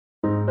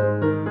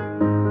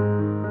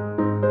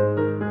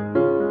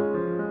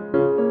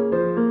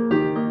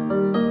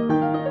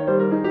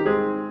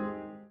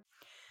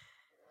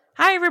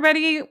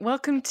everybody.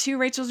 Welcome to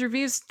Rachel's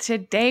Reviews.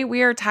 Today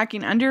we are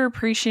talking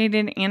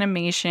underappreciated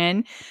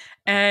animation,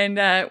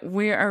 and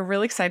we are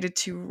really excited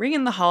to ring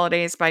in the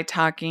holidays by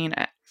talking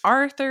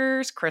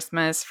Arthur's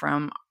Christmas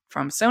from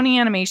Sony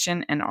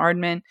Animation and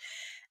Aardman.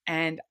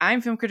 And I'm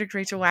film critic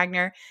Rachel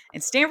Wagner,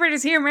 and Stanford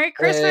is here. Merry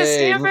Christmas,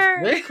 Hey,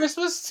 Stanford! Merry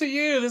Christmas to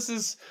you. This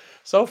is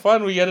so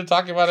fun. We get to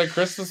talk about a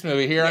Christmas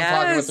movie here. I'm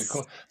talking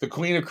with the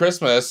Queen of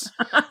Christmas,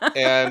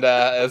 and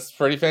it's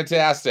pretty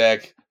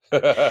fantastic.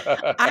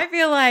 I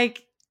feel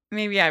like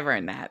maybe I've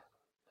earned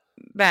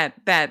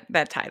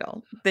that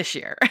title this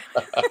year.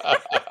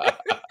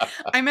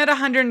 I'm at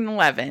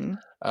 111, and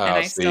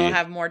I still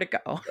have more to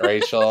go.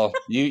 Rachel,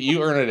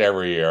 you earn it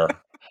every year,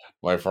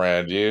 my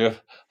friend. You,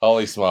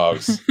 holy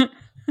smokes.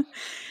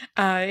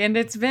 And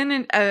it's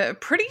been a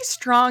pretty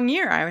strong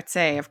year, I would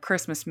say, of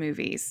Christmas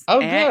movies. Oh,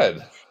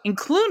 good.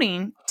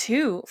 Including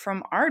 2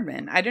 from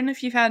Aardman. I don't know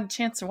if you've had a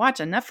chance to watch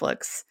on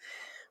Netflix,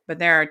 but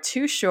there are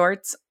 2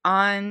 shorts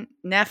on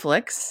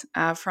Netflix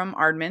from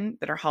Aardman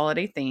that are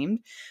holiday themed.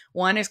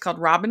 One is called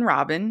Robin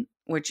Robin,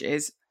 which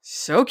is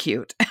so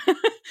cute.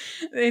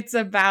 It's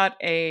about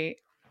a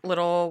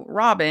little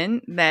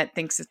robin that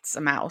thinks it's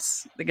a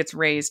mouse that gets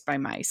raised by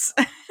mice.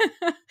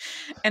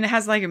 And it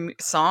has like a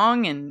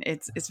song, and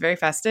it's very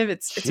festive.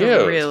 It's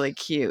a really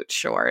cute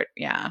short.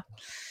 Yeah.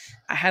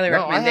 I highly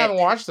recommend it. I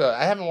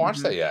haven't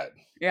watched that yet.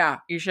 Yeah,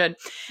 you should.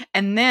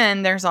 And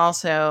then there's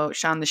also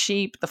Shaun the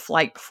Sheep, The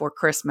Flight Before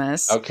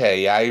Christmas.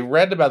 Okay, yeah, I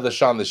read about the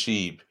Shaun the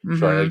Sheep. Mm-hmm.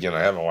 Sure, again,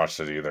 I haven't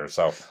watched it either,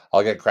 so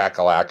I'll get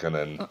crack-a-lackin'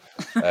 and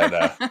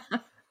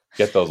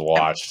get those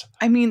watched.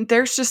 I mean,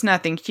 there's just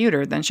nothing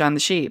cuter than Shaun the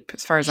Sheep,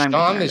 as far as I'm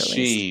concerned. Shaun the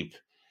Sheep,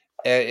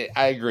 I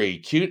agree,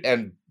 cute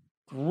and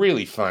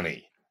really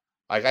funny.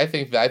 Like I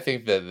think that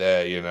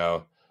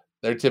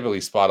they're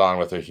typically spot on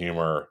with their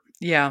humor.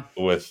 Yeah,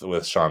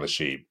 with Shaun the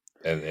Sheep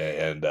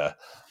and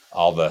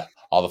all the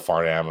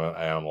farm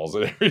animals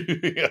and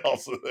everything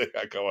else that they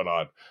got going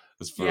on.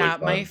 It's really fun.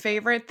 My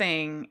favorite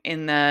thing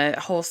in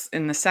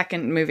the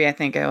second movie, I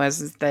think it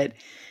was that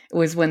it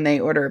was when they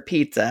order a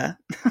pizza.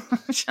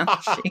 Shaun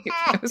the Sheep.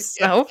 It was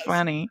so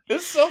funny.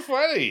 It's so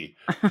funny.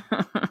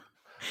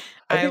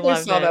 I think I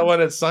saw that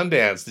one at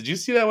Sundance. Did you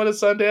see that one at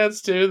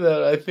Sundance too?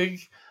 That I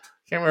think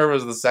can't remember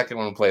if it was the second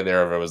one played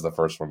there or if it was the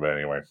first one, but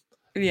anyway.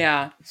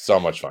 Yeah. So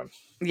much fun.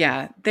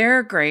 Yeah,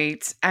 they're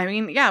great. I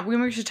mean, yeah,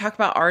 we should talk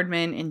about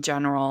Aardman in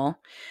general.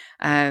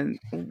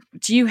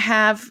 Do you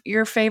have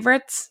your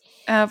favorites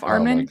of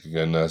Aardman? Oh my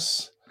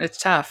goodness. It's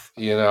tough.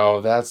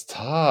 That's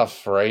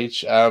tough,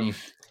 Rach.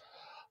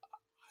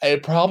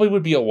 It probably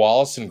would be a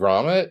Wallace and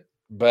Gromit,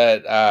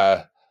 but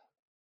I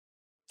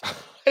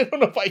don't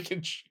know if I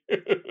can choose.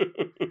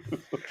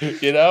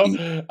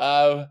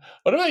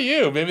 What about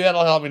you? Maybe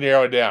that'll help me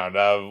narrow it down.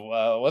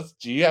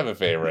 Do you have a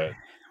favorite?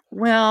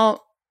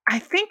 Well, I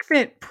think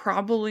that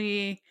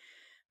probably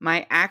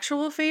my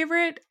actual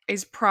favorite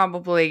is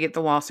probably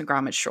the Wallace and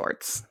Gromit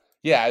shorts.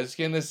 Yeah, I was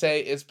going to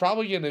say it's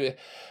probably going to be.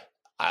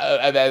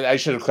 I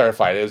should have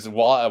clarified. It was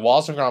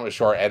Wallace and Gromit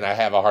short, and I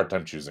have a hard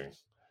time choosing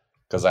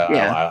because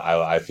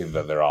I think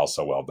that they're all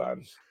so well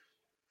done.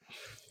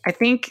 I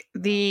think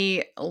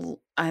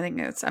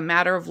it's A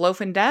Matter of Loaf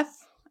and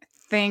Death. I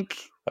think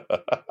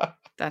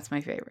that's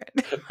my favorite.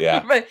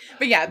 Yeah, but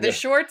yeah, the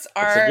shorts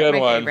are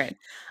my favorite.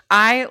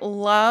 I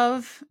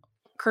love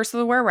Curse of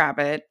the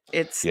Were-Rabbit.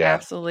 It's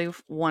absolutely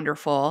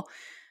wonderful.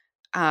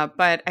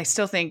 But I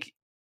still think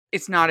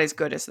it's not as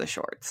good as the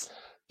shorts.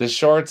 The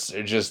shorts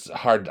are just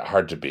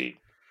hard to beat.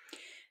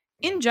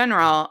 In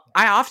general,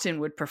 I often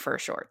would prefer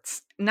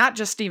shorts. Not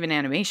just even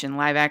animation,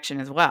 live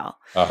action as well.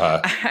 Uh-huh.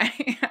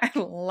 I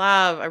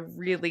love a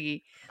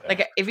really,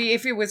 like,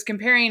 if it was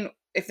comparing,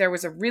 if there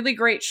was a really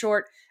great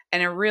short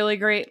and a really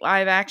great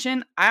live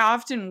action, I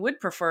often would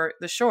prefer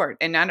the short.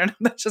 And I don't know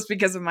if that's just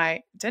because of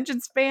my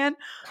attention span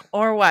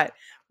or what.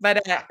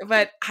 But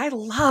I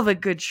love a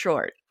good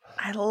short.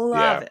 I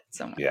love it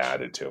so much. Yeah, I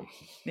did too.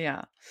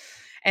 Yeah.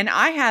 And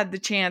I had the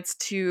chance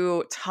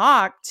to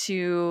talk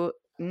to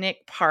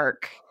Nick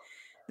Park.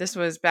 This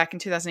was back in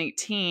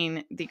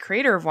 2018, the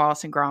creator of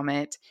Wallace and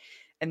Gromit.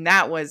 And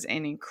that was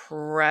an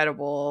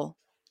incredible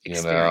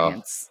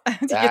experience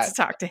to get to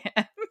talk to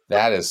him.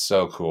 That is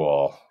so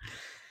cool.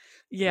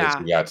 Yeah.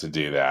 That you got to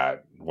do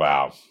that.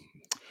 Wow.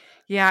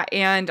 Yeah,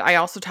 and I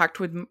also talked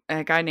with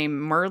a guy named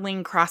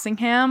Merlin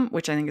Crossingham,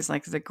 which I think is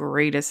like the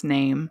greatest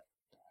name.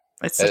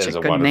 It's such a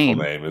good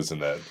name,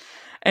 isn't it?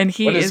 And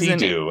what does he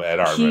do at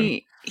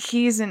Aardman?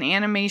 He's an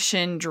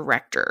animation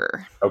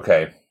director.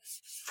 Okay.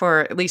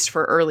 At least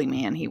for Early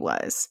Man, he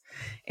was.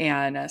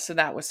 And so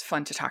that was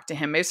fun to talk to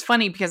him. It was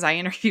funny because I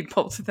interviewed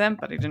both of them,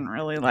 but I didn't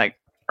really like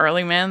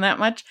Early Man that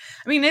much.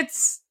 I mean,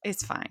 it's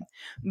fine.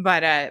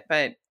 But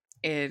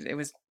it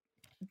was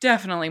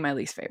definitely my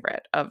least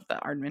favorite of the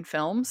Aardman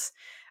films.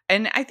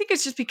 And I think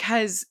it's just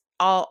because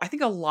I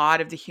think a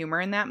lot of the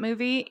humor in that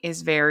movie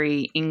is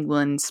very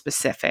England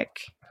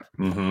specific.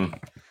 Mm-hmm.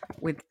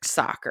 With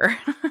soccer.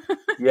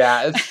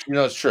 Yeah,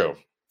 it's true.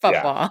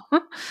 Football. Yeah.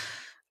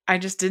 I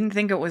just didn't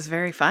think it was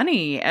very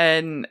funny.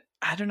 And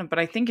I don't know, but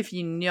I think if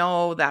you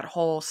know that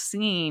whole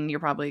scene, you're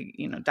probably,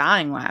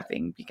 dying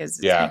laughing because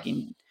it's Yeah.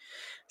 making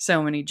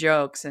so many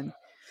jokes. And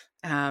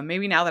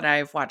maybe now that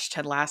I've watched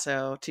Ted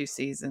Lasso 2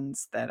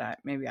 seasons, that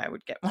maybe I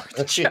would get more of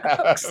the Yeah,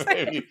 jokes.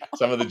 maybe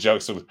some of the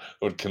jokes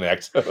would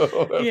connect a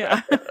little bit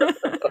Yeah.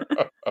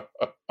 better.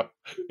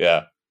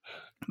 Yeah,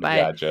 but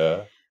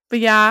gotcha. but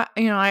yeah,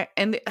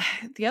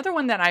 the other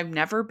one that I've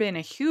never been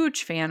a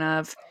huge fan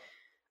of,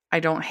 I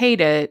don't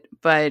hate it,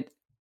 but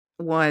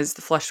was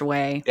The Flushed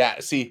Away. Yeah,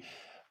 see,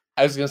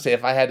 I was gonna say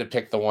if I had to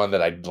pick the one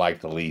that I'd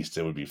like the least,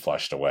 it would be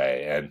Flushed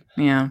Away,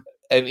 Yeah.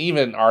 and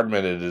even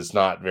Aardman is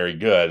not very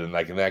good, and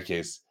like in that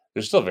case,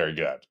 they're still very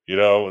good.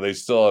 They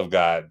still have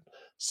got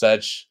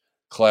such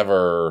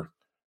clever.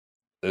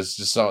 There's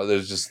just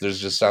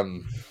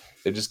some.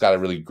 They just got a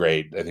really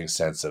great, I think,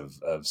 sense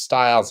of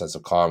style, sense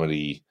of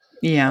comedy,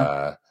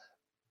 Yeah.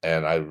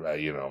 and I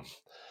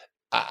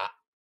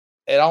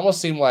it almost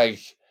seemed like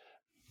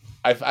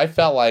I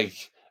felt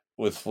like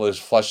with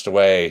Flushed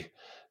Away,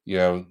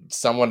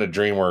 someone at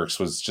DreamWorks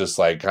was just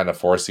like kind of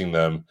forcing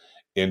them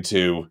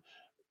into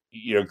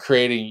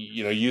creating,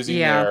 using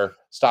Yeah. their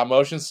stop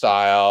motion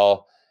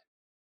style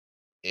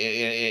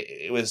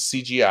with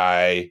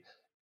CGI,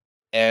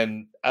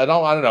 and I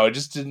don't know, it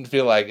just didn't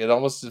feel like it.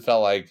 Almost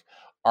felt like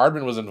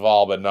Aardman was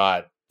involved,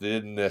 but they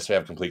didn't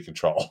necessarily have complete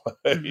control.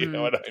 You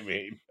know what I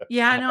mean?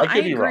 Yeah, no, I I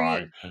could be agree.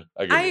 wrong. I could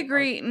I be wrong.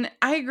 agree.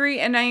 I agree.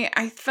 And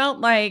I felt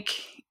like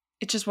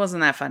it just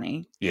wasn't that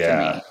funny to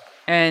Yeah, me.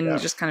 And yeah,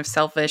 just kind of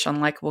selfish,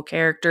 unlikable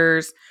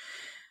characters.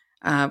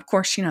 Of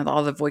course,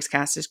 all the voice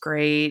cast is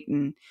great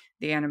and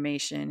the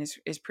animation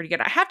is pretty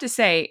good. I have to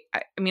say,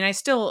 I mean, I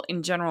still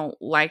in general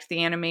liked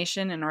the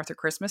animation in Arthur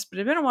Christmas, but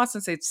it's been a while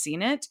since I've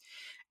seen it.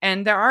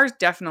 And there are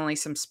definitely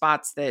some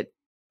spots that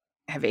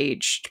have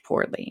aged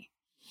poorly.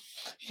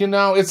 It's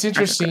Arthur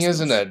interesting,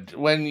 isn't Christmas. it?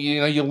 When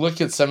you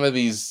look at some of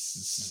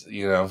these,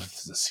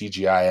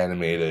 CGI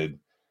animated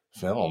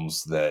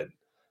films that,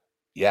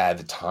 yeah, at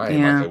the time, like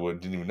Yeah.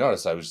 didn't even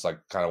notice. I was just like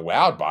kind of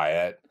wowed by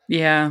it,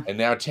 Yeah. and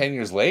now 10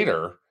 years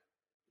later,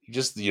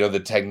 just the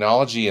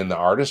technology and the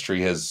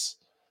artistry has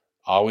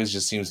always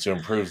just seems to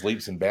improve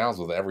leaps and bounds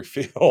with every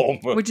film.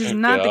 Which is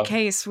not the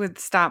case with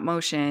stop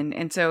motion.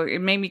 And so it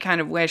made me kind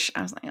of wish,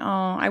 I was like,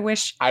 oh, I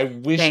wish I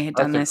wish they had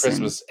done Arthur this. And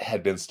Christmas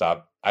had been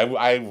stop.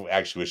 I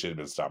actually wish it had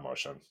been stop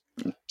motion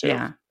too.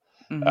 yeah,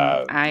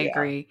 I Yeah.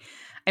 agree.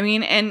 I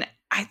mean, and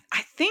I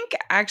think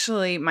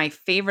actually my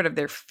favorite of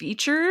their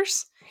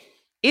features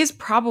is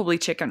probably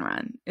Chicken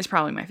Run, is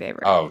probably my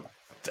favorite. Oh,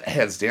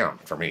 hands down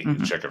for me,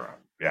 Mhm. Chicken Run.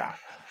 Yeah,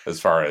 as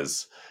far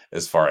as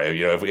if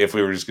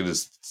we were just going to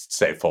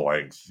say full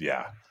length,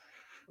 yeah,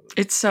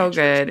 It's so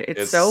features. good.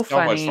 It's It's so so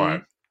much fun.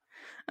 funny.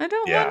 I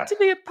don't want Yeah, to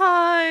be a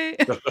pie.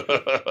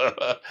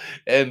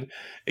 and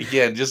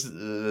again, just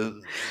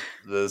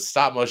the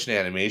stop motion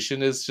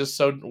animation is just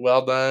so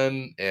well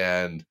done,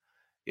 and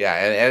yeah,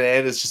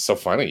 and it's just so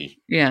funny.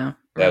 Yeah,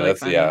 Yeah, really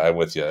funny. I'm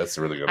with you. That's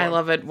a really good I one.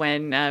 love it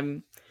when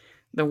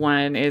the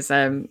one is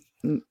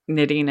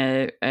knitting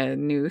a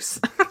noose.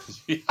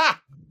 Yeah,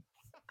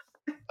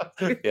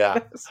 yeah.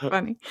 That's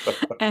funny.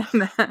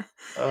 And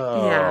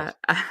Oh, yeah.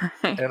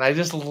 and I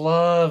just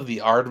love the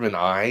Aardman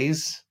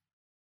eyes.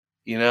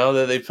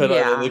 That they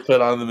Yeah.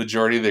 put on the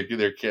majority of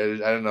their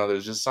kids. I don't know.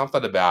 There's just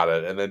something about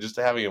it, and then just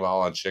having them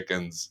all on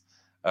chickens.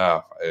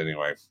 Oh,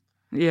 anyway, it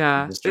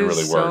Yeah. just It it was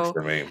really worked so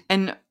for me.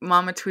 and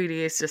Mama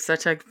Tweety is just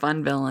such a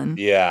fun villain.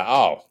 Yeah.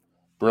 Oh,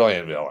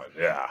 brilliant villain.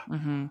 Yeah.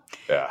 Hmm.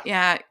 Yeah.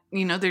 Yeah,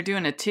 they're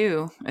doing a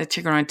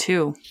Chicken Run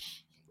 2,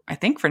 I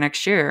think for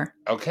next year.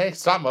 Okay.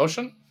 Stop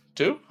motion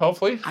too.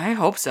 Hopefully. I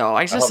hope so.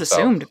 I I just hope so.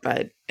 assumed,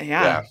 but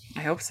yeah, Yeah.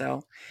 I hope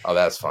so. Oh,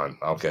 that's fun.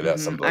 Okay,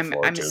 that's something to look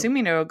forward I'm to.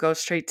 assuming it'll go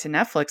straight to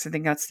Netflix. I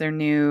think that's their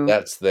new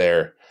That's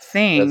their. That's who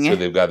thing.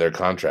 they've got their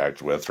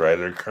contract with, right?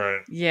 Their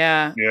current.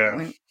 Yeah,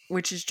 Yeah.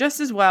 which is just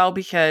as well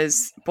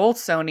because both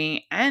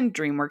Sony and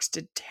DreamWorks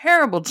did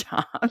terrible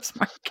jobs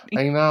marketing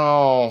I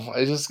know.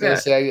 I just gonna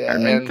the say,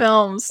 Aardman and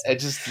films. it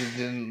just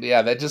didn't.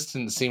 Yeah, that just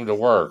didn't seem to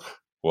work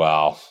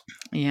well.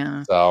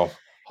 Yeah. So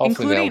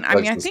hopefully Including, I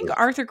mean, Netflix I is. think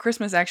Arthur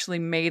Christmas actually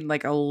made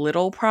like a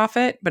little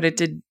profit, but it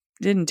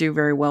didn't do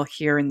very well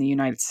here in the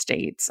United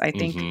States. I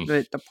think Mhm.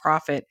 that the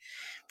profit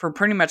for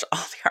pretty much all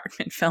the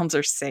Aardman films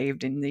are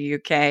saved in the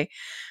UK,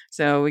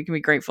 so we can be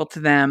grateful to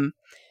them.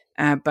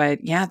 But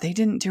yeah, they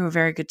didn't do a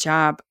very good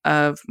job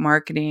of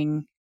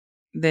marketing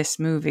this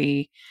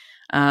movie.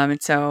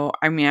 And so,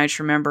 I mean, I just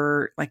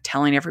remember like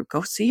telling everyone,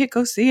 go see it,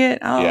 go see it.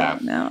 Oh, Yeah.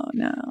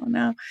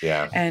 no.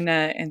 Yeah.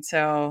 And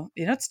so,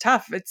 it's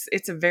tough.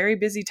 It's a very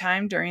busy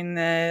time during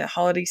the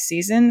holiday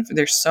season.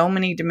 There's so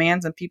many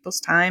demands on people's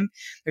time.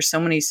 There's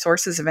so many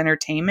sources of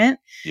entertainment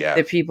Yeah.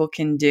 that people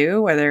can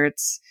do, whether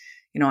it's,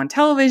 on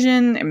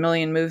television, a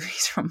million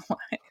movies from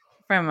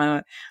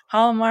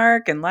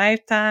Hallmark and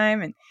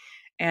Lifetime.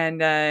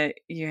 And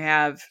you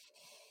have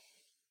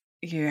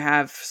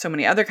so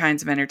many other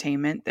kinds of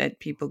entertainment that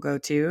people go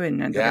to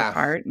and that are Yeah.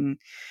 part, and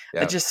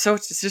Yeah. it's just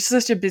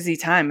such a busy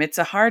time. It's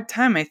a hard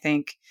time, I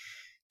think,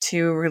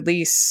 to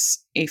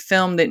release a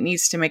film that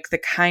needs to make the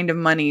kind of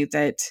money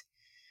that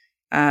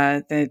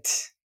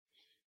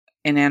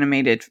an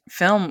animated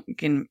film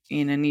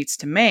needs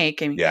to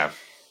make. Yeah.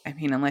 I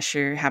mean, unless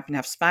you happen to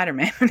have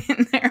Spider-Man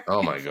in there.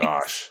 Oh my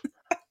gosh.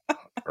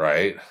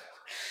 Right.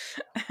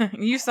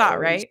 You saw it,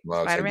 Holy right?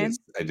 smokes. Spider-Man?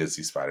 I did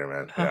see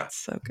Spider-Man. Oh, Yeah. it's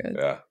so good.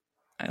 Yeah.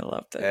 I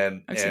loved it.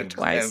 And I've seen it and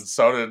twice. and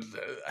so did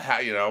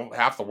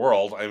half the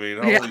world. I mean,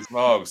 Yeah. holy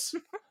smokes.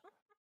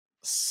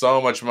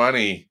 So much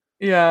money.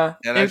 Yeah.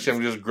 And actually,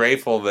 I'm just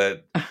grateful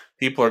that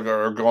people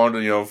are going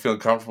to, feeling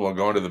comfortable and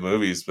going to the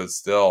movies, but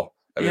still,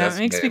 I mean, yeah, that's it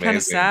makes me kind of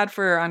amazing. sad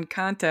for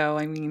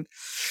Encanto. I mean,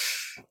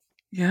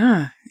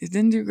 yeah, it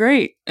didn't do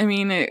great. I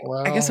mean, I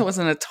guess it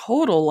wasn't a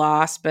total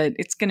loss, but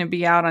it's going to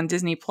be out on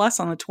Disney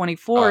Plus on the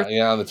 24th.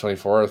 Yeah, on the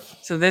 24th.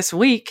 So this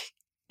week.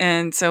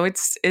 And so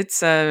its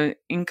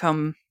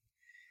income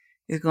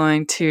is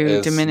going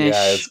to diminish.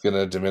 Yeah, it's going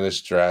to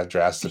diminish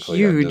drastically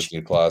Huge. on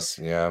Disney Plus.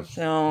 Yeah.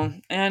 So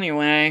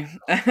anyway,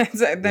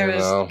 there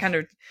was kind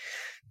of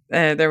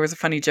there was a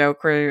funny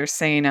joke where you're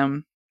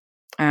saying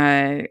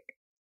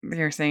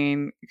they're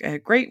saying a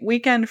great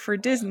weekend for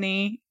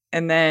Disney,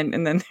 and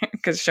then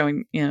because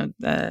showing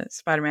the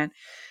Spider-Man,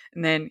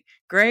 and then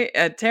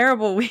a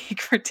terrible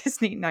week for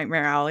Disney,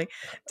 Nightmare Alley,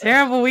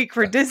 terrible week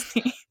for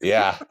Disney.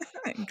 Yeah.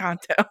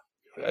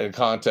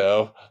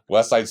 Encanto,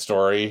 West Side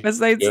Story.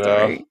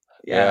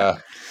 Yeah.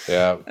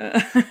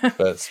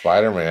 But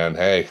Spider-Man,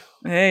 hey,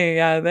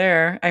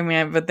 there. I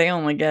mean, but they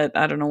only get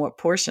I don't know what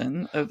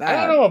portion of that.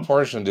 I don't know what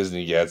portion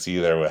Disney gets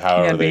either.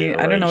 However, they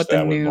I don't know what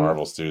that the with new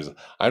Marvel Studios.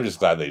 I'm just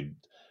glad they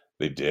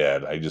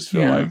did. I just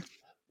feel like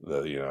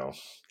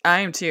I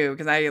am too,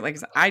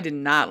 because I did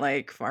not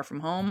like Far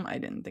From Home. I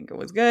didn't think it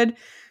was good,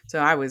 so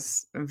I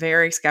was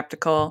very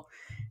skeptical,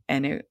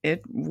 and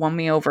it won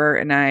me over,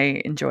 and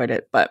I enjoyed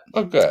it. But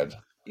good.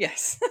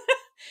 Yes.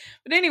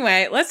 But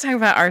anyway, let's talk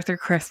about Arthur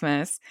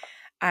Christmas.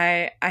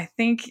 I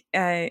think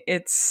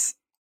it's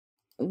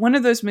one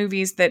of those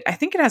movies that I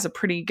think it has a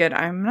pretty good.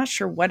 I'm not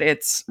sure what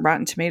its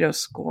Rotten Tomatoes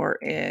score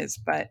is,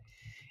 but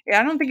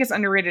I don't think it's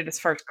underrated as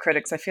far as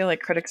critics. I feel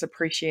like critics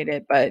appreciate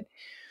it, but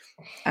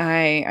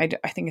I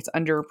think it's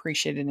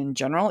underappreciated in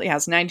general. It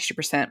has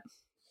 92%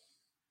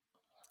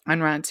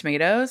 on Rotten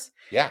Tomatoes.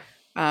 Yeah.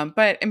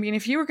 But I mean,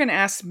 if you were going to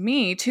ask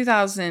me,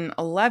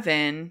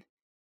 2011,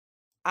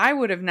 I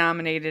would have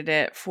nominated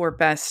it for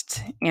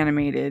Best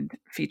Animated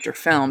Feature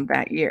Film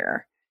that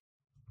year.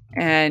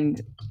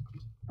 And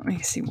let me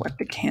see what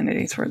the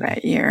candidates were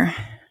that year.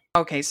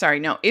 Okay, sorry.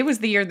 No, it was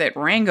the year that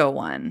Rango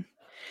won.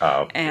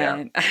 Oh,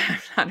 and I'm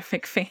not a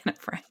big fan of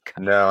Rango.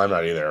 No, I'm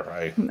not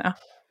either. No.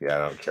 Yeah,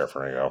 I don't care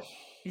for Rango.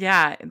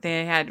 Yeah,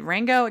 they had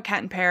Rango, A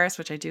Cat in Paris,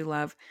 which I do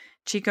love.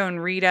 Chico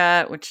and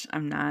Rita, which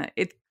I'm not.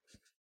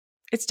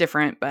 It's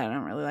different, but I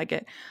don't really like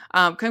it.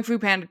 Kung Fu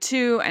Panda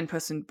 2 and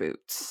Puss in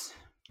Boots.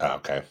 Oh,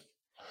 okay.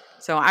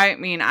 So I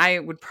mean, I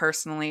would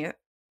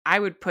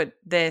put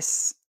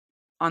this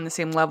on the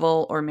same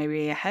level or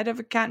maybe ahead of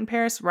A Cat in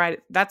Paris, right?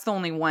 That's the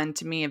only one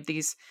to me of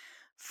these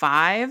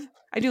 5.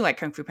 I do like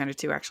Kung Fu Panda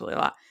 2 actually a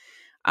lot.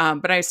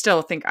 But I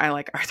still think I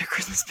like Arthur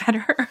Christmas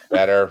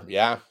better.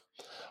 Yeah.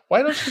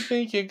 Why don't you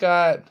think you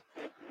got?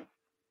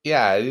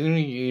 Yeah, it didn't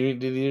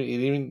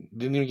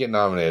even get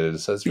nominated.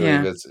 So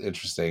that's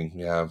interesting.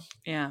 Yeah.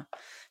 Yeah.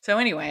 So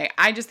anyway,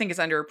 I just think it's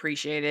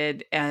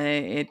underappreciated.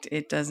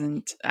 It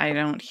doesn't. I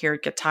don't hear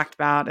it get talked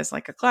about as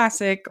like a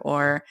classic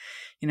or,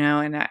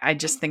 and I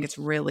just think it's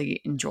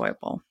really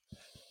enjoyable.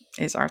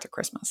 Is Arthur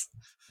Christmas?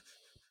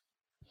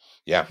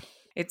 Yeah.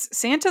 It's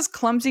Santa's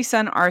clumsy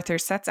son Arthur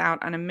sets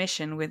out on a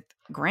mission with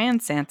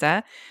Grand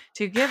Santa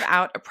to give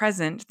out a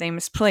present they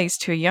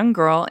misplaced to a young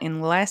girl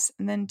in less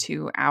than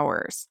 2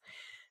 hours.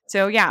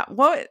 So yeah,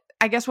 what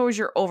was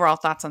your overall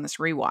thoughts on this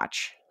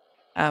rewatch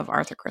of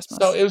Arthur Christmas?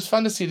 So it was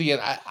fun to see it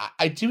again.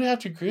 I do have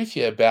to agree with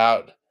you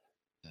about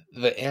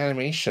the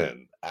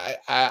animation.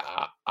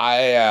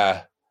 I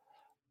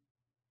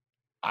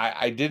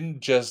didn't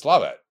just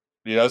love it,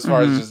 as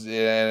far as just,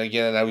 and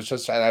again, I was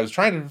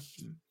trying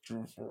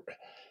to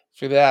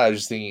figure that out. I was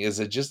just thinking, is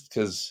it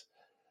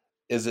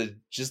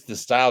just the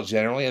style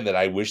generally, and that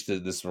I wish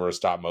that this were a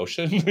stop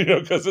motion,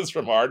 because it's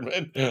from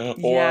Aardman,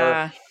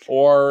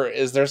 or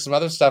is there some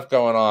other stuff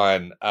going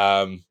on?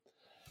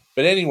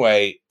 But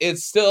anyway,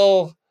 it's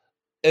still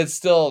a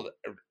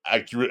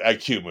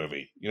cute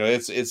movie.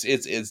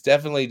 It's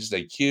definitely just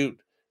a cute,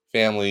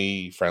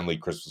 family friendly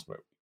Christmas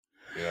movie.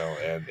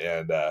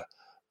 And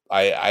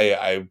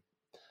I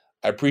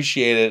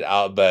appreciate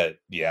it. But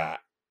yeah,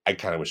 I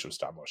kind of wish it was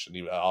stop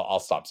motion. I'll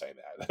stop saying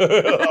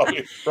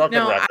that.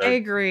 No, I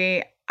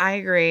agree.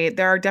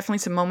 There are definitely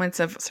some moments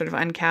of sort of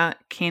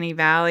uncanny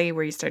valley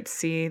where you start to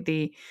see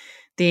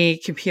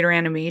the computer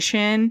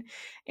animation,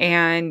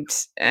 and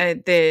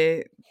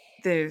the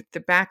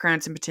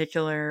backgrounds in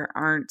particular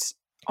aren't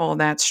all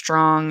that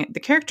strong. The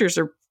characters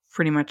are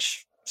pretty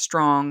much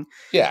strong.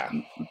 Yeah.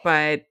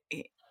 But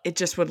it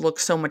just would look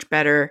so much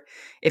better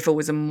if it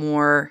was a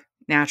more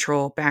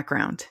natural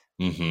background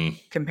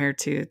compared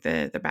to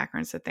the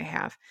backgrounds that they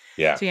have.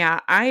 Yeah. So yeah,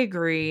 I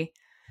agree.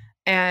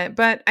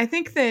 But I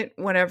think that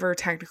whatever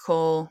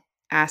technical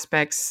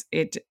aspects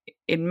it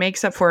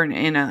makes up for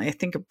in I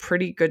think a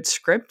pretty good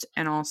script,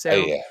 and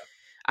also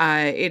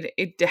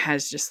It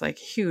has just like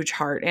huge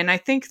heart, and I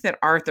think that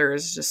Arthur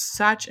is just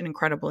such an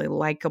incredibly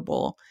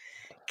likable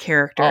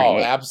character. Oh,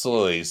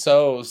 absolutely.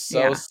 So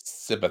Yeah,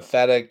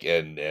 sympathetic,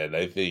 and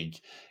I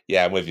think,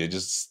 yeah, I'm with you.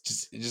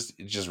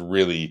 Just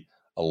really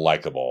a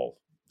likable.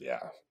 Yeah.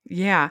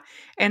 yeah,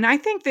 and I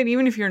think that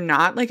even if you're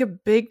not like a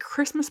big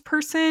Christmas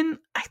person,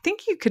 I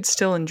think you could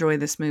still enjoy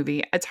this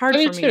movie. I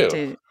do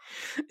too.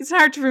 It's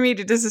hard for me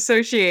to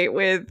disassociate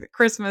with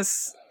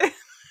Christmas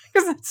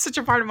because it's such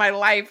a part of my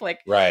life.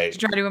 Like to Right.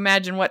 try to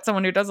imagine what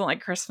someone who doesn't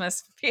like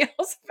Christmas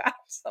feels about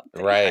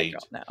something. I Right.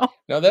 don't know.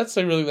 No,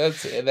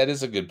 that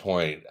is a good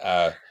point.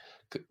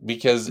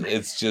 Because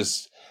it's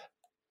just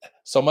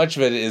so much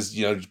of it is,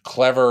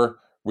 clever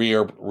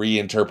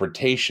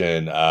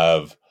reinterpretation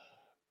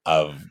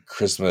of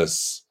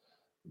Christmas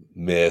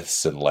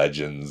myths and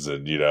legends,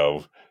 and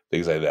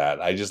things like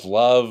that. I just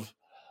love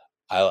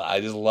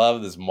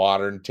this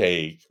modern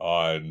take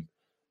on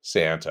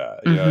Santa.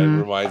 It Hmm.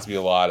 reminds me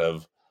a lot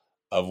of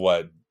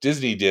what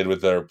Disney did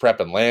with their Prep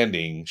and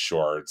Landing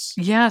shorts,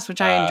 Yes,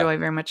 which I uh, enjoy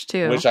very much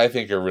too. which I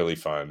think are really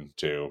fun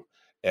too.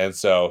 And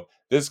so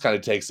this kind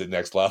of takes it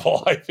next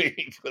level, I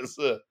think, 'cause,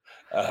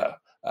 uh,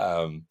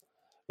 um,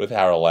 with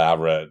how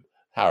elaborate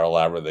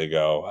they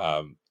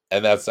go.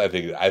 And I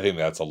think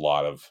that's a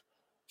lot of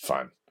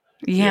fun.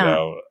 You Yeah.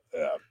 know,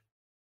 uh,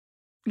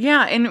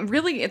 Yeah, and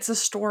really it's a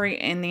story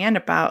in the end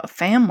about a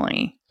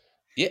family,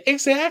 yeah,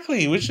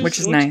 exactly. Which which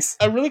is is which nice.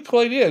 a really cool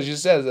idea, as you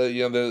said.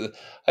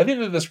 I think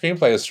that the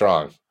screenplay is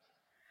strong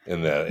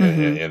in the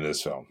Hmm. in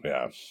this film.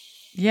 Yeah.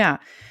 Yeah,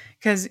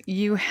 because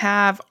you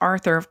have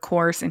Arthur, of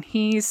course, and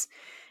he's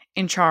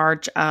in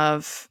charge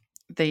of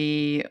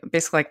the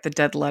basically like the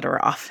dead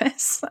letter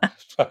office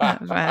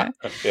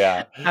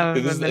Yeah,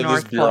 of this the this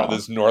North bureau, Pole.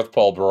 this North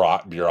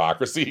Pole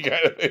bureaucracy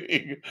kind of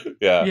thing.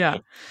 Yeah. Yeah.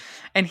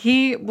 And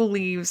he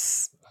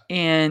believes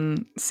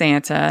in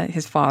Santa,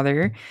 his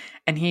father,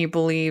 and he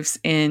believes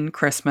in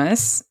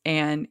Christmas.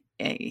 And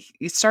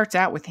it starts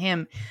out with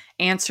him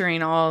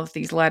answering all of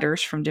these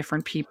letters from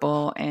different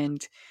people.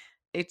 And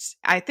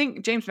I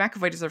think James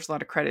McAvoy deserves a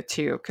lot of credit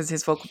too, because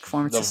his vocal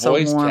performance The is so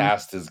voice warm.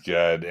 cast is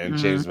good, and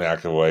Mm-hmm. James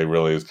McAvoy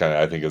really is kind of,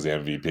 I think, is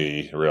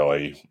MVP.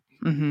 Really,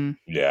 Mm-hmm.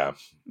 yeah.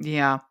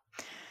 Yeah.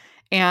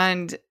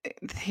 And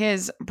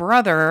his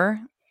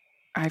brother,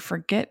 I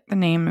forget the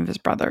name of his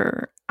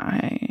brother.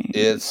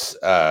 It's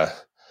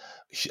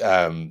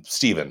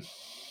Steven,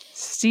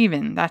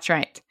 Stephen, that's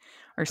right.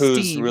 Or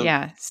who's Steve,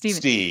 yeah,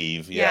 Stephen.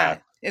 Steve, yeah,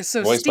 Yeah.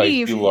 So voiced by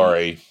Steve, Hugh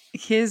Laurie.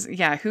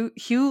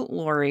 Hugh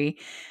Laurie,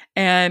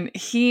 and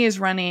he is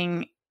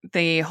running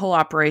the whole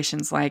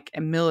operations like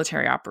a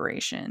military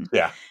operation.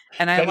 Yeah,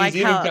 And I and he's like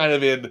even how, kind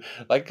of in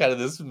like kind of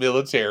this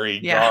military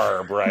yeah,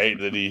 garb, right?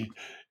 That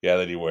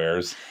he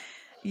wears.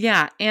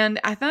 yeah. And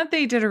I thought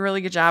they did a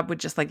really good job with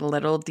just like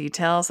little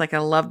details. Like I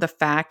love the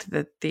fact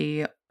that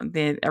the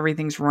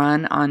everything's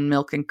run on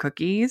milk and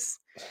cookies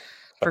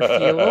for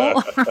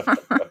fuel.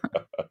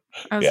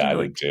 That was Yeah, I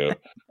really did too.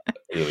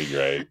 Really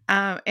great.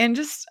 And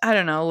just I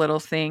don't know, little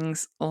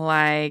things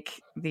like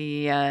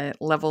the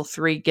level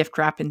 3 gift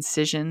wrap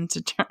incision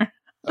to turn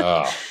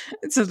Oh,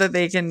 so that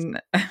they can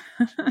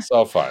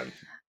so fun.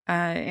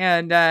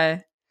 and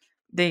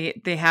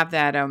they have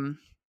that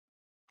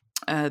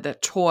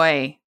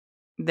toy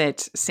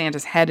that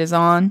Santa's head is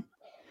on.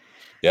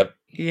 Yep.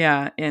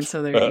 Yeah, and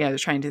so they're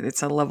trying to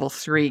it's a level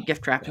 3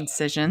 gift wrap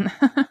incision.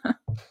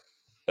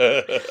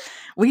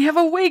 We have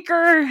a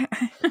waker.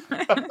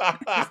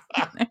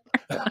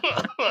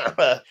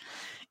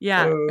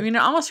 Yeah, I mean it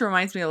almost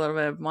reminds me a little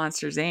bit of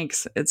Monsters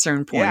Inc. at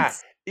certain Yeah,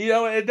 points.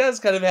 it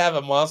does kind of have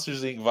a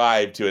Monsters Inc.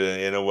 vibe to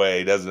it in a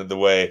way, doesn't it? The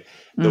way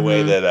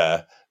Mhm.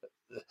 that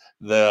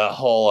the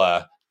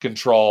whole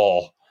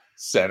control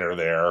center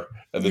there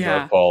at the North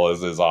Yeah. Pole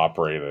is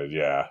operated.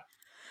 Yeah.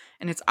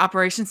 And it's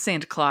Operation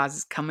Santa Claus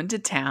is coming to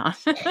town.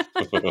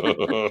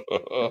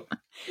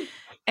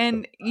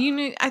 And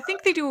I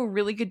think they do a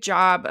really good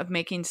job of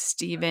making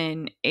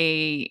Steven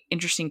a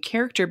interesting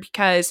character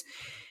because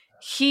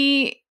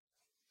he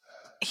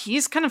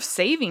he's kind of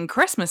saving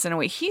Christmas in a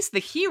way. He's the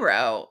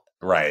hero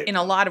Right. in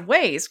a lot of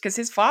ways because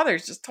his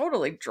father's just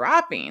totally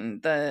dropping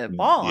the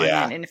ball on it.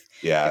 Yeah. And if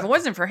Yeah. it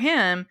wasn't for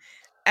him,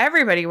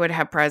 everybody would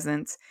have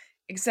presents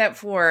except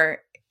for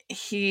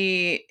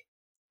he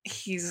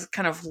he's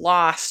kind of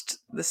lost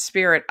the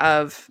spirit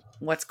of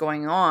what's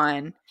going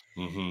on.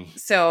 Hmm.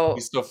 So,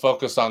 He's still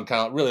focused on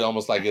kind of really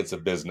almost like it's a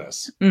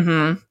business,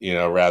 mhm.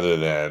 rather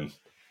than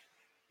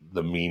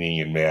the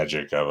meaning and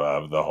magic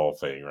of the whole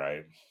thing,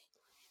 right?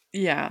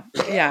 Yeah.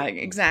 Yeah,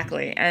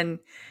 exactly. And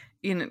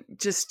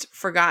just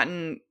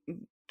forgotten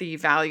the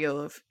value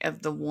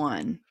of the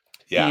one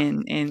Yeah.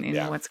 in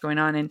Yeah. what's going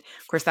on. And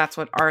of course that's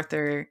what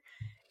Arthur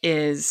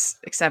is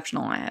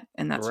exceptional at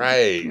and that's what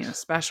makes Right. him,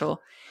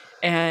 special.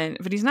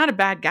 But he's not a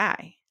bad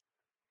guy.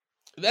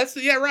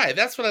 Yeah, right.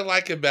 That's what I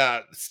like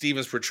about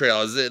Steven's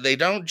portrayal is that they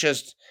don't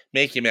just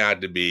make him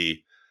out to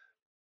be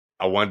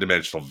a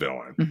one-dimensional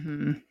villain,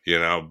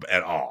 Mhm.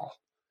 at all.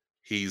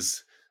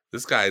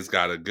 This guy's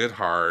got a good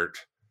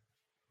heart,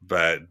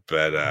 but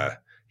I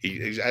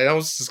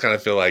almost just kind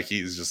of feel like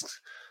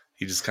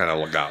he just kind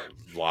of got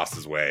lost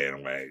his way in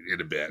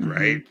a bit,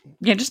 right?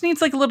 Yeah, it just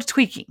needs like a little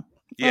tweaking.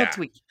 Yeah.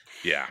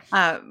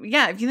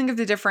 Yeah, if you think of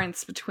the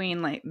difference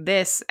between like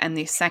this and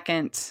the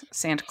second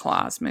Santa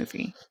Claus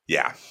movie.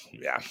 Yeah.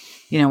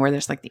 Where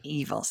there's like the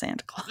evil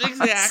Santa Claus.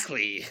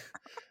 Exactly.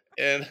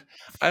 And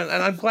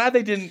I'm glad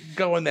they didn't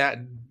go in that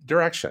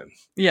direction.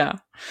 Yeah.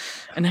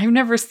 And I've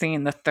never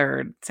seen the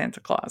third Santa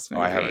Claus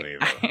movie. Oh, I haven't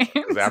either.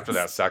 Because after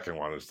that second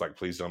one, it's like,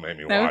 please don't make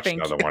me watch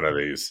another one of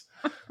these.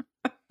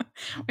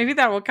 Maybe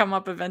that will come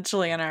up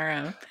eventually in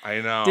our I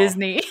know.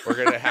 Disney. We're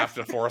going to have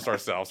to force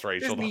ourselves,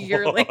 Rachel, Disney to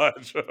yearly.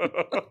 watch.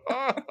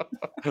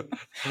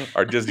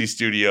 Our Disney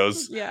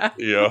Studios. Yeah.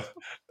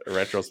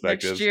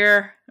 Retrospective. Next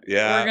year.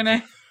 Yeah.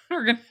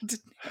 We're gonna do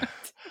it.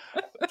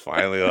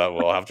 Finally,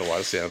 we'll have to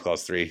watch Santa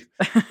Claus 3.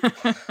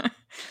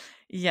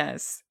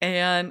 Yes.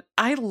 And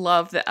I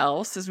love the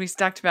elves, as we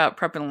talked about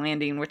Prep and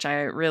Landing, which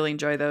I really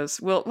enjoy those.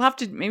 We'll have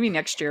to, maybe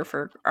next year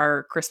for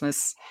our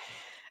Christmas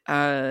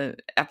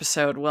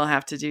episode, we'll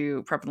have to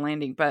do Prep and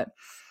Landing. But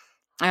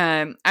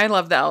I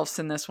love the elves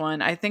in this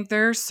one. I think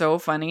they're so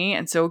funny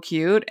and so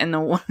cute. And the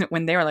one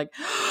when they were like,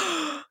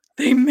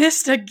 they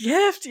missed a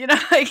gift,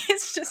 like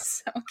it's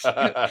just so cute.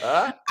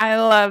 I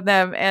love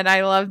them, and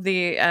I love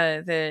the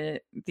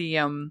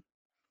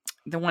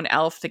one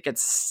elf that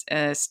gets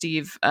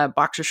Steve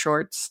boxer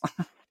shorts.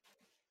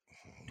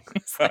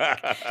 He's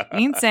like,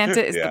 mean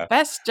Santa is the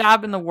best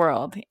job in the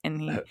world,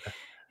 and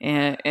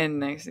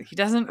he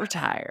doesn't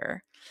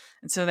retire.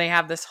 And so they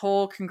have this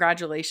whole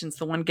congratulations,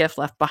 the one gift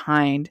left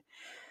behind.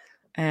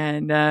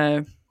 And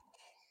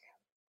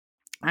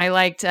I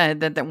liked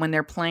that when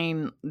they're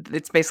playing,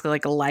 it's basically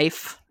like a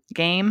life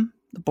game,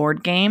 the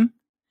board game.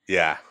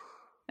 Yeah.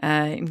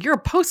 You're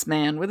a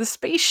postman with a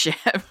spaceship.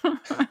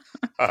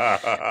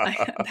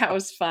 That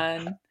was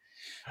fun.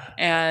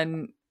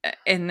 And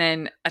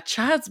then a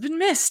child's been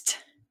missed.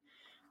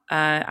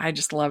 I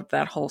just loved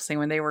that whole scene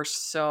when they were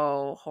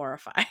so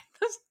horrified.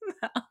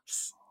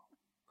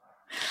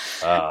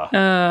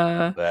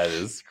 That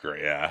is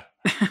great.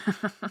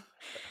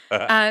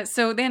 Yeah.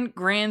 So then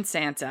Grand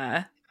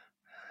Santa.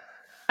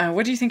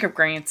 What do you think of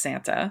Grand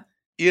Santa?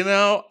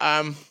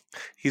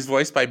 He's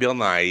voiced by Bill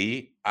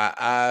Nighy.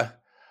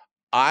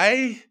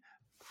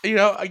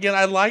 Again,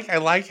 I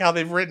like how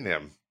they've written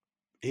him.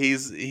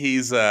 He's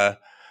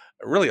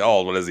really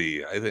old. What is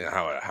he? I think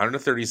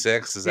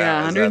 136. Is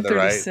that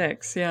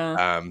 136? Right?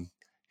 Yeah.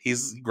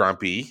 He's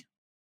grumpy,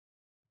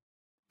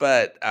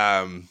 but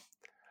I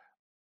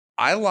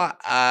like.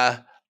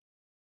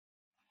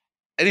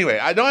 Anyway,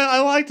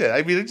 I liked it.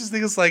 I mean, I just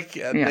think it's like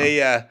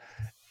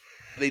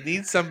they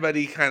need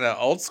somebody kind of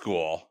old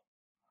school.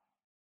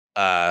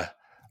 Yeah.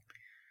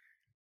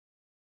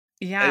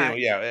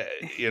 Anyway,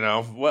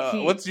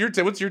 what's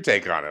your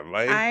take on him?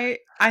 I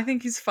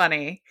think he's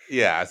funny.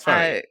 Yeah, it's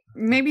funny.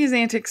 Maybe his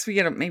antics, we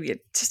get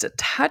just a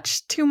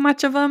touch too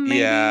much of him.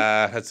 Maybe.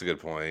 Yeah, that's a good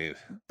point.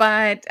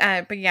 But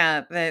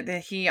yeah,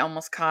 he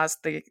almost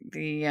caused the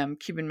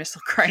Cuban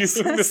Missile Crisis.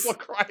 Cuban Missile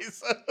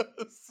Crisis.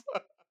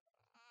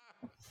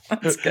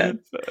 That's good.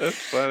 That's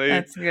funny.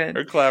 That's good.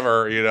 They're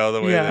clever,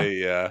 the way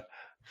they.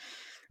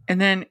 And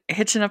then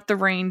hitching up the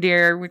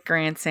reindeer with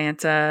Grand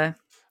Santa.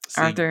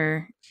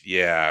 Arthur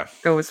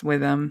goes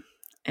with him.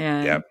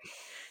 And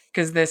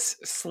because this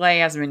sleigh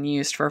has been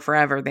used for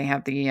forever, they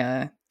have the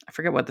I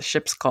forget what the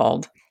ship's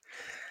called.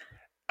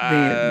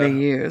 They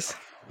use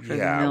for the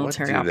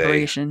military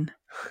operation.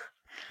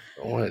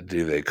 What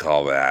do they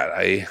call that?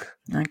 I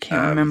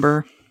can't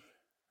remember.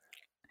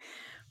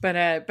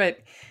 But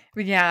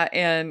yeah,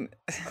 and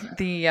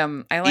the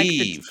I like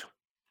Eve.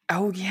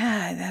 Oh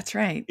yeah, that's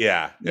right.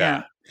 Yeah.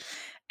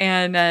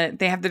 And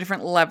they have the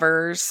different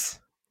levers,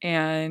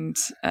 and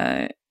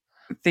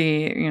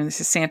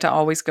this is Santa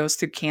always goes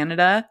through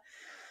Canada,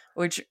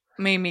 which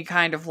made me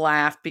kind of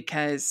laugh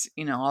because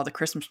all the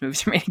Christmas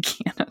movies are made in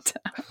Canada.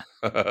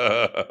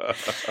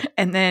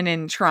 And then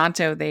in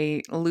Toronto,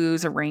 they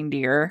lose a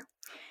reindeer,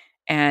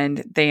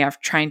 and they are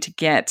trying to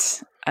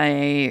get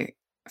a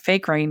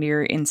fake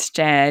reindeer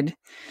instead.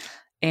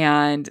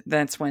 And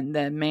that's when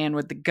the man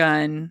with the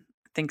gun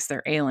thinks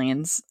they're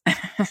aliens,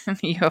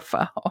 the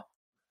UFO.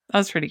 That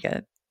was pretty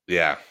good.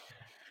 Yeah.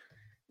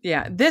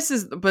 Yeah.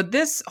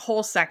 This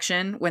whole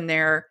section when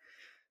they're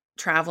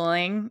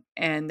traveling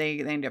and they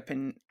end up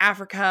in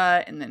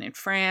Africa and then in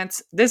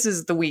France, this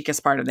is the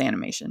weakest part of the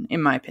animation,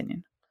 in my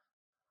opinion.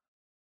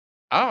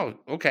 Oh,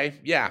 okay.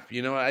 Yeah.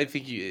 I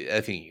think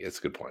it's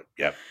a good point.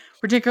 Yep.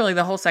 Particularly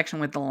the whole section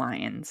with the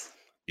lions.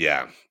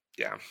 Yeah.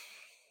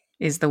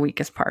 Is the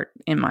weakest part,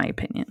 in my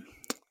opinion.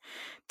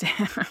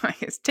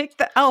 Take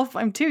the elf.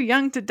 I'm too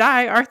young to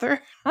die, Arthur.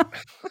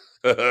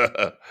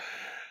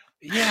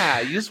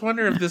 Yeah, you just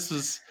wonder if this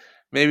was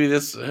maybe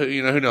this.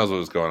 Who knows what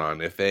was going on?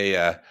 If they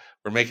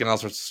were making all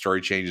sorts of story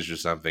changes or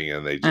something,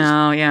 and they just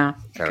kind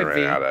of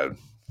ran out of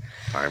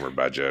time or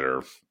budget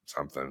or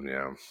something.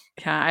 Yeah.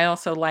 Yeah, I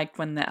also liked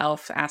when the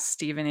elf asked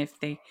Steven if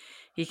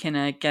he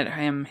can get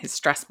him his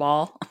stress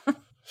ball.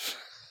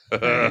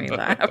 Made me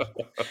laugh.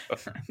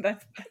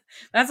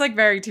 That's like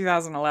very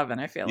 2011.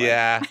 I feel like.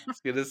 Yeah, I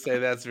was gonna say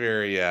that's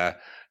very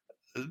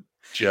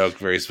joke,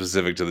 very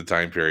specific to the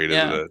time period,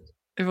 isn't Yeah. it?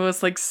 If it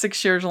was like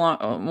 6 years long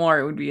or more,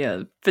 it would be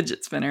a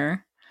fidget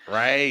spinner.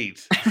 Right.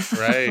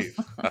 Right.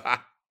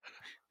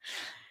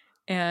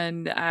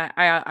 And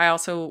I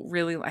also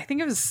really, I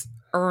think it was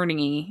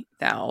Ernie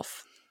the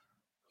elf,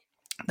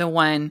 the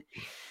one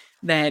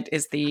that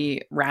is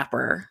the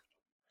rapper,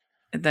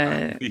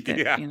 the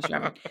Yeah.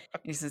 rapper.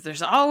 He says,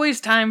 "There's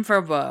always time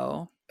for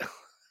Bo."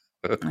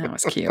 That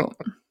was cute.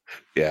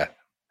 Yeah.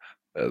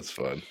 That's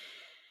fun.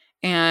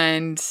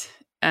 And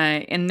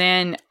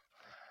then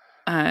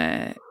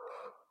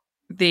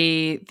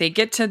they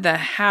get to the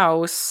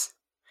house.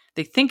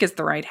 They think it's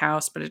the right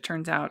house, but it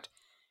turns out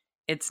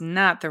it's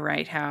not the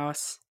right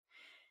house.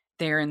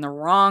 They're in the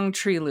wrong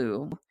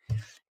Treeloo.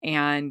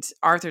 And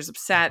Arthur's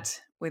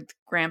upset with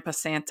Grandpa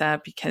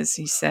Santa because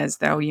he says,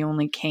 though, you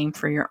only came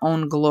for your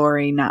own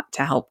glory, not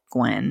to help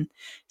Gwen.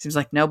 Seems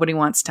like nobody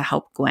wants to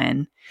help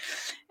Gwen.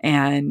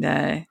 And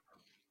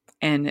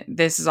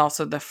this is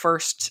also the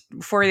first,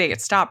 before they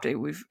get stopped,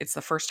 it's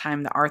the first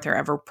time that Arthur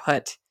ever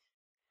put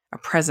a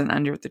present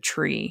under the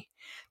tree.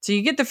 So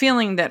you get the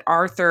feeling that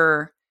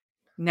Arthur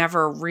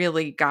never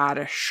really got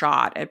a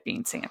shot at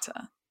being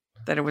Santa,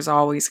 that it was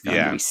always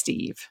going to be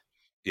Steve.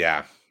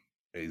 Yeah,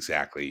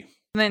 exactly.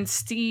 And then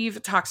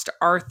Steve talks to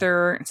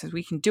Arthur and says,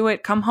 "We can do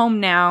it. Come home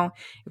now.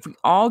 If we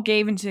all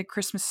gave into the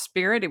Christmas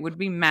spirit, it would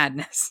be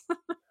madness."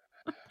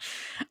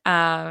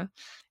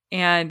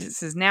 And it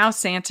says, now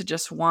Santa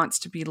just wants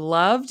to be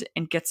loved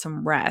and get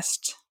some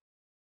rest.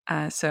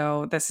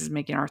 So this is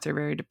making Arthur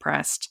very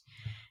depressed.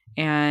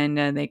 And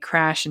they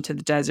crash into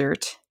the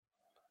desert.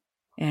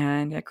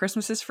 And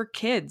Christmas is for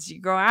kids.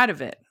 You grow out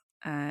of it.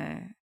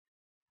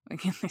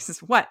 This is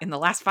what, in the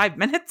last 5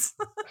 minutes?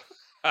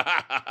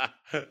 That's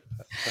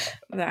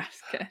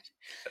good.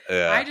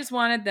 Yeah. I just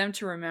wanted them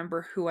to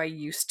remember who I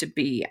used to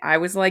be. I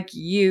was like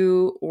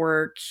you,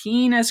 or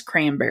keen as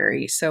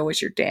cranberry. So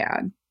was your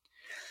dad.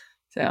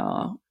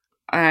 So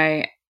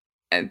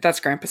that's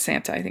Grandpa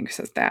Santa, I think,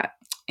 says that.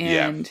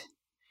 And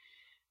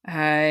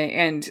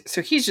and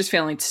so he's just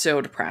feeling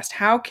so depressed.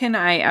 How can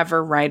I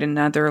ever write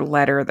another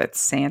letter that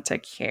Santa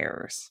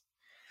cares?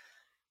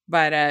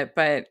 But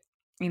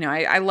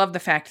I love the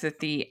fact that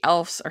the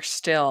elves are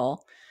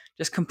still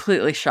just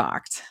completely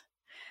shocked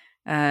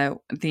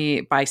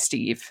by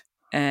Steve.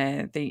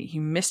 He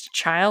missed a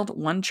child.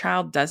 One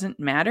child doesn't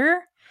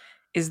matter.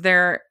 Is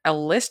there a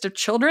list of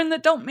children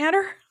that don't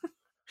matter?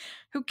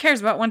 Who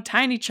cares about one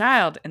tiny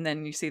child? And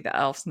then you see the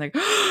elves and they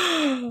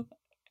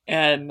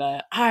and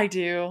I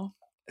do.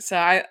 So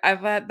I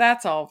thought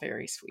that's all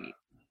very sweet.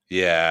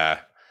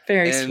 Yeah.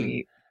 Very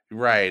sweet.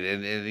 Right.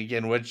 And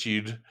again, what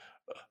you'd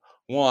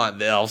want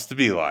the elves to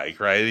be like,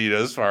 right?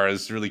 As far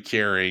as really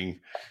caring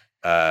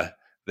that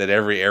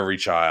every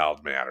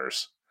child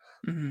matters.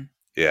 Mm-hmm.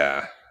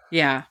 Yeah.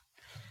 Yeah.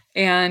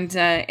 And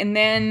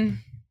then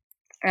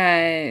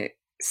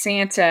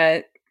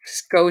Santa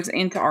goes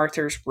into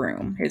Arthur's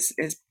room, his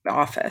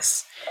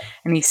office,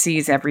 and he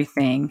sees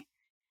everything.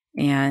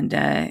 And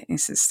he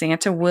says,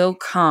 Santa will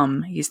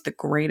come. He's the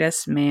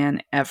greatest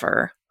man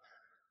ever.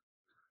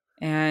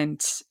 And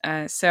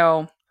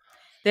so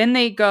then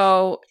they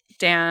go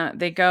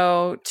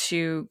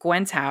to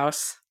Gwen's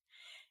house.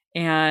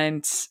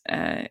 And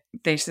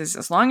they says,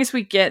 as long as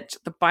we get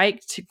the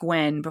bike to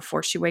Gwen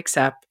before she wakes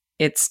up,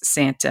 it's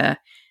Santa,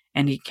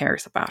 and he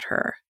cares about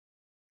her.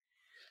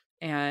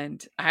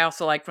 And I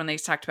also liked when they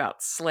talked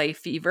about sleigh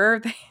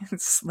fever.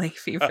 Sleigh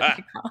fever,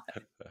 they call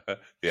it.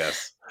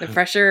 Yes. The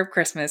pressure of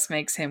Christmas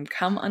makes him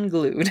come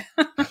unglued.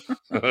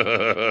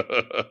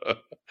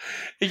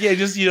 Again,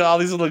 just all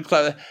these little.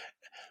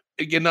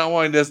 Again, not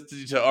wanting this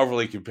to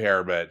overly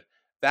compare, but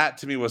that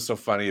to me was so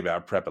funny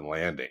about Prep and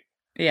Landing.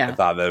 Yeah, I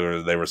thought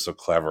they were so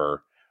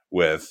clever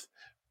with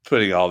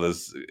putting all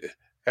this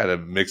kind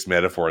of mixed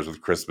metaphors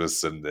with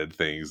Christmas and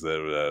things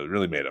that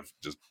really made it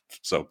just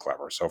so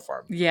clever, so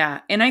fun.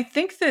 Yeah, and I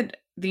think that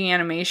the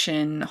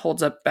animation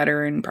holds up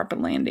better in Prep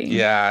and Landing.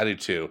 Yeah, I do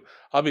too.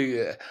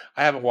 I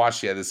haven't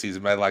watched yet this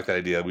season, but I like that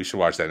idea. We should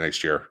watch that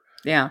next year.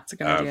 Yeah, it's a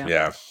good idea.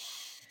 Yeah.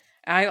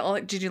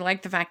 Did you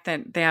like the fact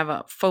that they have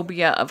a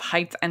phobia of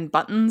heights and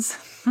buttons?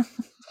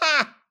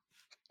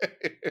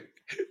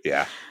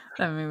 Yeah.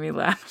 That made me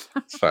laugh.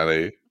 It's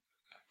funny.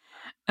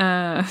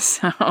 And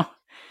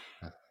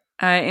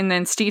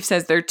then Steve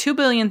says, there are 2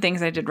 billion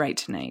things I did right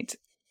tonight.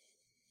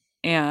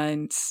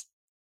 And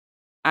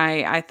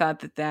I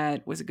thought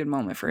that was a good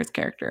moment for his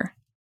character.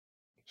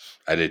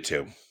 I did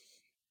too.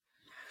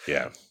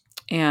 Yeah.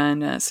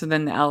 And so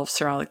then the elves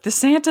are all like, the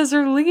Santas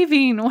are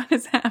leaving. What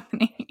is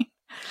happening?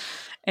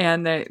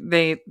 And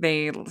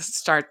they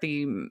start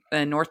the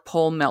North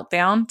Pole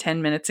meltdown,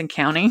 10 minutes and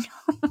counting.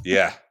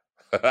 Yeah.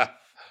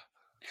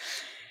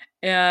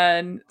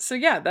 And so,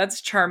 yeah,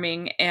 that's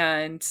charming.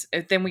 And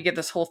then we get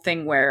this whole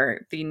thing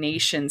where the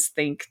nations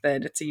think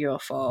that it's a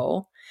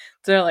UFO.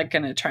 So they're like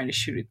going to try to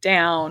shoot it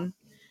down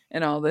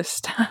and all this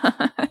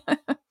stuff.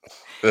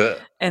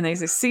 And they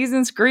say,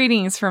 season's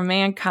greetings from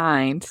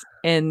mankind.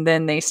 And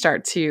then they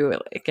start to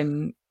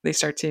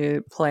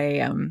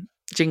play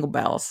Jingle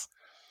Bells.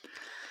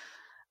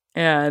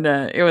 And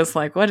it was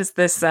like, what is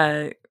this?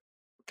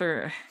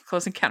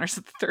 Close Encounters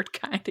of the Third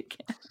Kind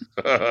again.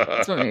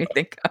 That's what made me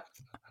think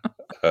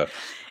of.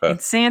 In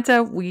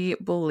Santa, we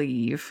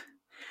believe.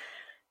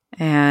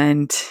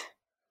 And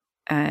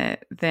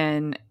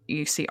then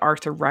you see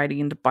Arthur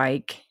riding the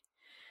bike.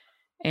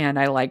 And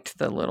I liked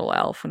the little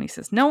elf when he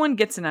says, "No one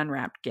gets an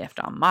unwrapped gift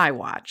on my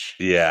watch."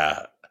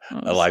 Yeah,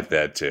 I like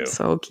that too.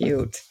 So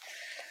cute.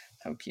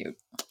 So cute.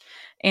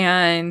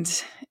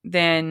 And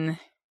then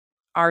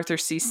Arthur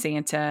sees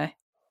Santa.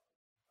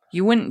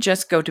 "You wouldn't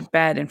just go to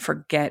bed and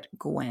forget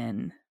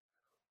Gwen."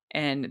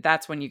 And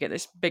that's when you get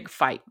this big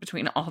fight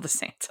between all the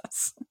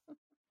Santas.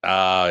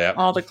 Yeah.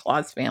 All the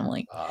Claus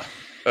family.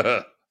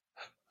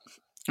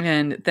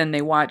 And then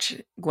they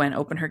watch Gwen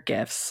open her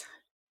gifts.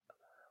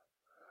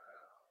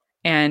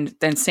 And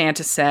then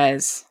Santa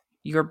says,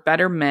 "You're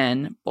better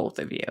men, both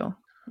of you,"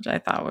 which I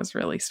thought was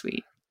really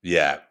sweet.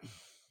 Yeah.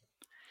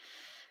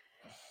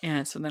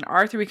 And so then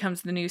Arthur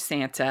becomes the new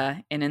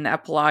Santa. And in the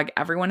epilogue,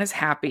 everyone is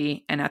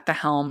happy. And at the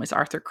helm is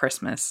Arthur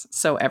Christmas.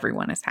 So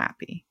everyone is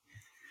happy.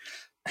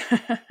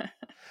 I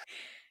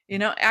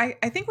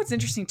think what's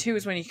interesting too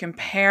is when you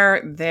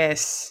compare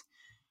this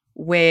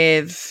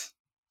with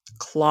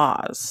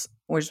Claus,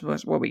 which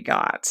was what we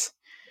got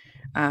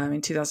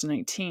in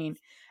 2019.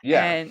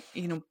 Yeah.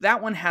 And,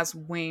 that one has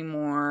way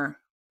more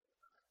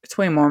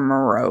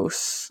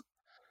morose,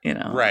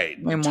 Right.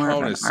 way The more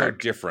tone of an is so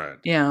arc. different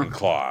Yeah. in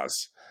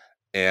Claus.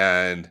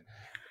 And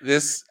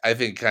this, I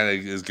think, kind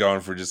of is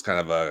going for just kind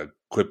of a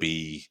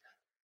quippy,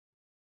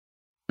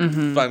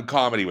 fun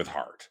comedy with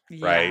heart,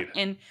 right?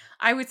 And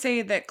I would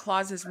say that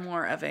Claus is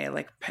more of a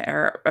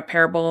a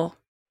parable,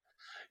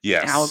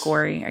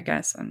 allegory, I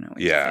guess. I don't know what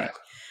to say.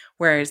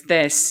 Whereas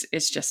this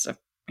is just a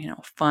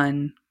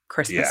fun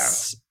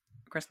Christmas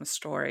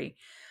story.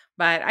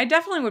 But I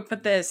definitely would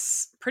put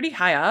this pretty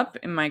high up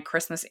in my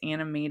Christmas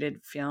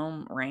animated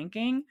film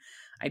ranking.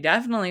 I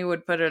definitely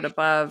would put it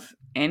above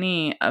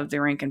any of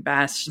the Rankin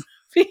Bass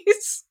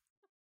movies.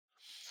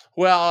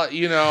 Well,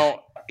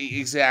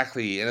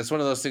 exactly. And it's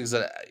one of those things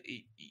that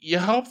you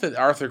hope that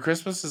Arthur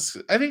Christmas is,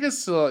 I think it's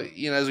still,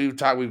 as we've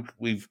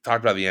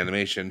talked about the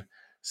animation.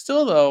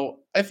 Still, though,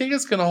 I think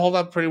it's going to hold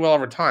up pretty well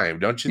over time.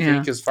 Don't you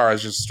think, as far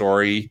as just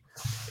story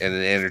and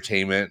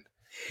entertainment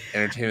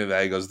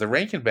value goes? The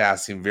Rankin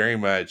Bass seem very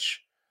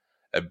much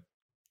a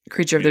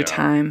creature of their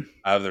time.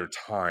 Of their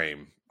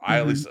time.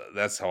 At least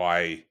that's how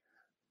I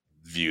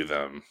view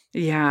them.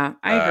 Yeah,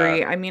 I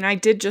agree. I mean, I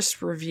did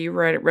just review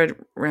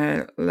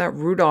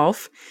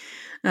Rudolph,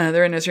 the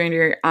Red-Nosed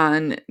Reindeer,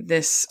 on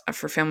this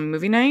for Family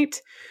Movie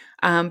Night.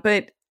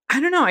 But I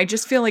don't know. I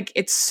just feel like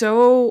it's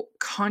so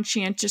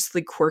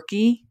conscientiously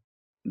quirky,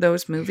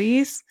 those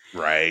movies.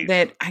 Right.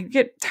 That I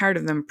get tired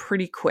of them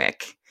pretty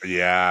quick.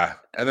 Yeah.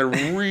 And they're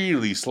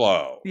really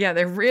slow. Yeah,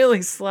 they're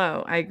really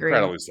slow. I agree.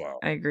 Incredibly slow.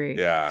 I agree.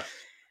 Yeah.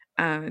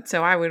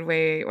 So I would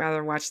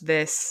rather watch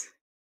this,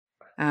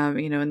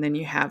 and then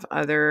you have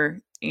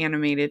other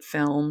animated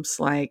films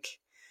I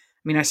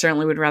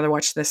certainly would rather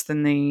watch this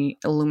than the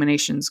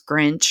Illuminations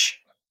Grinch.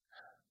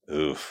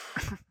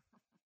 Oof.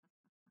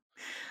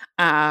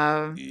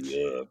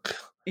 Yuck.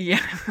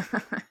 Yeah.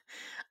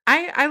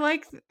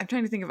 I'm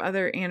trying to think of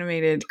other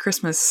animated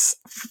Christmas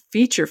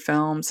feature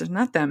films. There's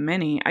not that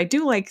many. I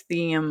do like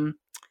the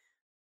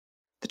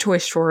Toy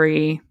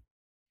Story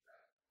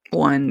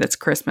one that's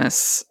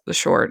Christmas, the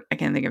short. I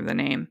can't think of the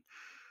name.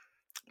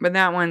 But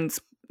that one's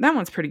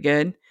pretty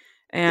good.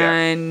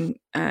 And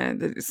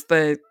it's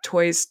the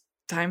Toys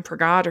Time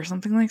Forgot or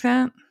something like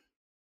that.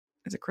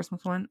 It's a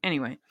Christmas one.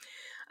 Anyway.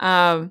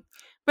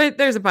 But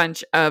there's a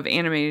bunch of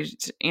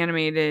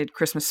animated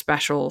Christmas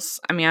specials.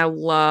 I mean, I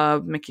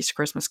love Mickey's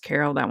Christmas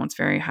Carol. That one's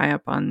very high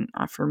up on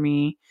for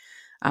me.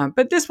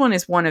 But this one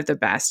is one of the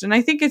best. And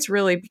I think it's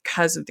really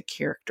because of the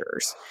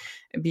characters.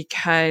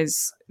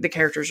 Because the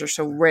characters are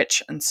so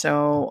rich and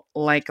so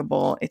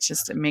likable. It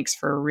makes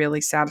for a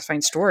really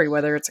satisfying story,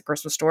 whether it's a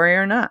Christmas story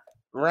or not.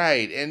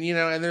 Right. And,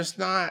 and there's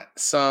not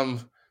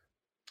some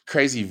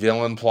crazy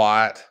villain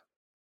plot,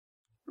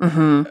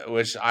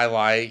 which I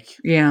like.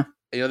 Yeah.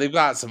 They've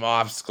got some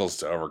obstacles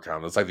to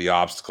overcome. It's like the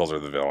obstacles are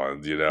the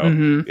villains,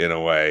 in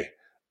a way.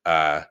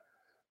 Yeah.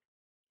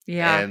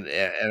 And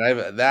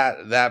I've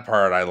that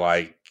part I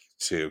like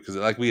too, because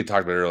like we had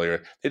talked about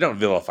earlier, they don't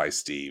vilify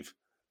Steve.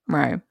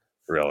 Right.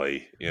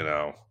 Really,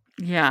 Yeah.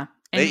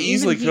 And they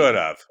easily could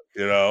have,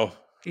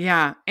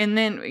 Yeah. And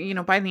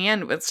then, by the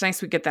end, it's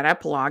nice we get that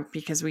epilogue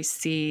because we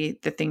see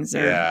the things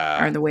that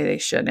are the way they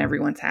should and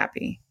everyone's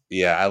happy.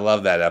 Yeah, I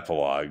love that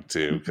epilogue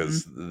too,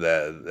 because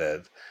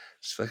that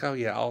she's like, oh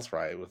yeah, all's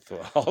right with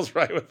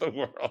the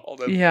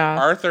world. And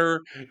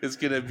Arthur is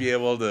going to be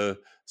able to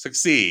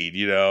succeed,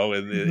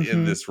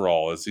 in this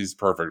role. He's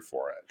perfect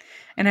for it.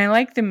 And I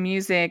like the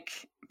music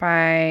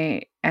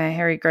by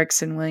Harry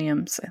Gregson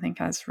Williams. I think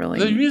that's really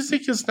the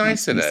music is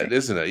nice in it,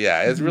 isn't it?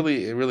 Yeah, it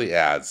really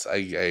adds. I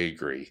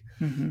agree.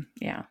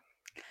 Yeah.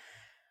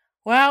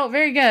 Well,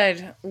 very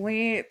good.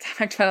 We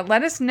talked about it.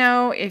 Let us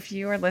know if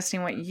you are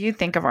listening what you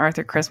think of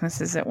Arthur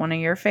Christmas. Is it one of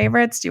your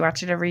favorites? Do you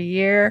watch it every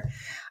year?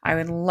 I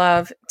would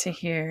love to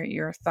hear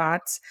your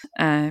thoughts.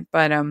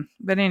 But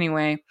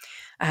anyway,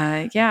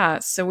 yeah.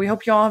 So we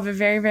hope you all have a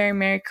very, very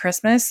Merry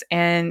Christmas.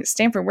 And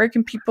Stanford, where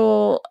can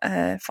people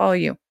follow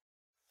you?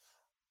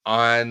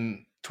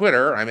 On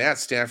Twitter, I'm at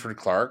Stanford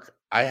Clark.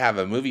 I have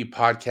a movie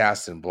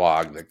podcast and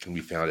blog that can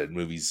be found at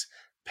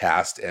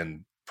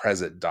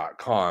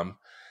moviespastandpresent.com.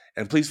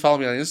 And please follow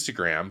me on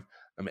Instagram.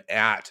 I'm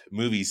at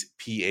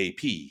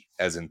moviespap,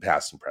 as in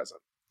past and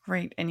present.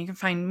 Great. And you can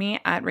find me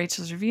at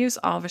Rachel's Reviews,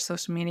 all of our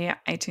social media,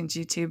 iTunes,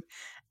 YouTube,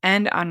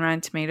 and on Rotten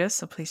Tomatoes.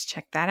 So please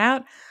check that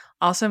out.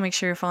 Also, make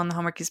sure you're following the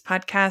Hallmarkies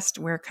podcast.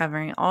 We're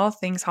covering all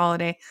things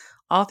holiday,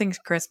 all things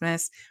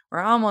Christmas. We're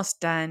almost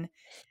done.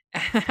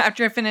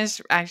 After I finish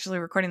actually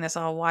recording this,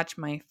 I'll watch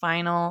my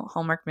final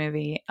Hallmark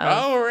movie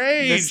of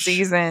the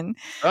season.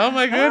 Oh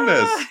my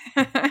goodness.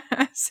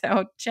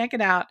 So check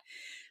it out.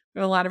 We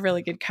have a lot of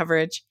really good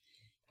coverage.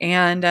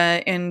 And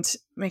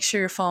make sure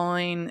you're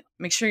following.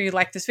 Make sure you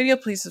like this video.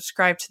 Please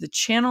subscribe to the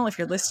channel. If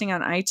you're listening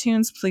on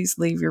iTunes, please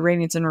leave your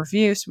ratings and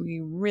reviews. We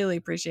really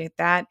appreciate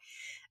that.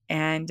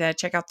 And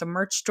check out the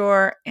merch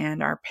store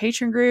and our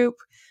Patreon group.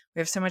 We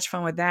have so much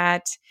fun with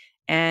that.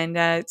 And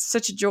it's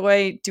such a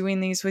joy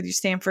doing these with you,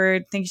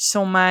 Stanford. Thank you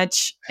so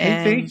much.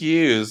 Hey, thank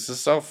you. This is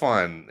so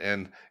fun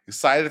and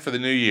excited for the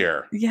new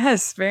year.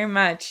 Yes, very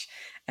much.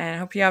 And I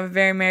hope you have a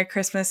very Merry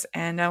Christmas.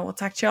 And we'll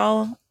talk to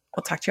y'all.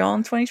 We'll talk to y'all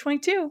in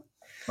 2022.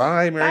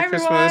 Bye. Merry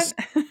Christmas.